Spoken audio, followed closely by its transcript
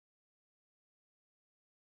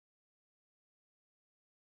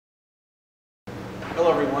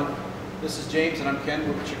Hello everyone, this is James and I'm Ken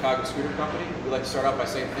with the Chicago Scooter Company. We'd like to start out by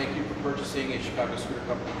saying thank you for purchasing a Chicago Scooter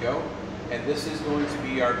Company Go, and this is going to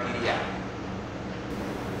be our PDI.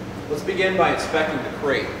 Let's begin by inspecting the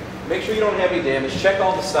crate. Make sure you don't have any damage, check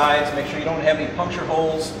all the sides, make sure you don't have any puncture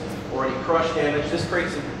holes or any crush damage. This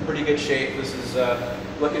crate's in pretty good shape, this is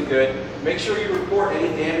looking good. Make sure you report any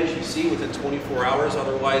damage you see within 24 hours,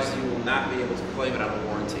 otherwise you will not be able to claim it on a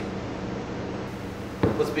warranty.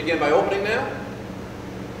 Let's begin by opening now.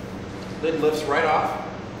 Lid lifts right off.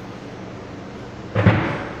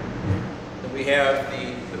 Then we have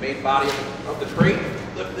the main body of the crate.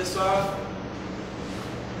 Lift this off.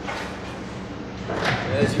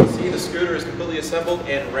 And as you can see, the scooter is completely assembled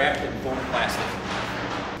and wrapped in foam plastic.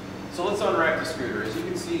 So let's unwrap the scooter. As you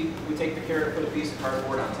can see, we take the care to put a piece of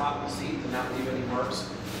cardboard on top of the seat to not leave any marks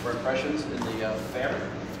or impressions in the fabric.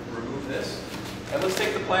 Remove this. And let's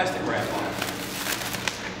take the plastic wrap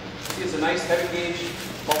off. See, it's a nice heavy gauge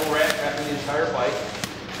bubble wrap wrapping the entire bike.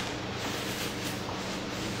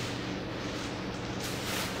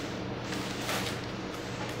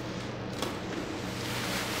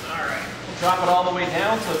 Alright, we'll drop it all the way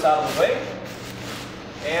down so it's out of the way.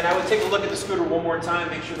 And I would take a look at the scooter one more time,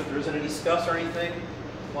 make sure that there isn't any scuffs or anything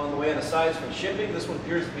along the way on the sides from shipping. This one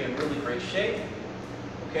appears to be in really great shape.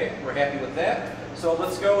 Okay, we're happy with that. So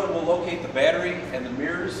let's go and we'll locate the battery and the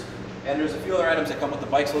mirrors. And there's a few other items that come with the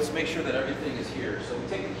bike, so let's make sure that everything is here. So we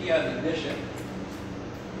take the key out of the ignition.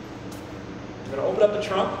 I'm going to open up the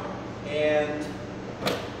trunk, and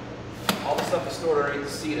all the stuff is stored underneath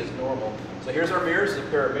the seat as normal. So here's our mirrors, a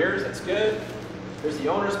pair of mirrors, that's good. Here's the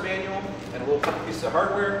owner's manual, and a little couple pieces of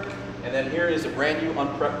hardware. And then here is a brand new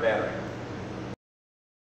unprepped battery.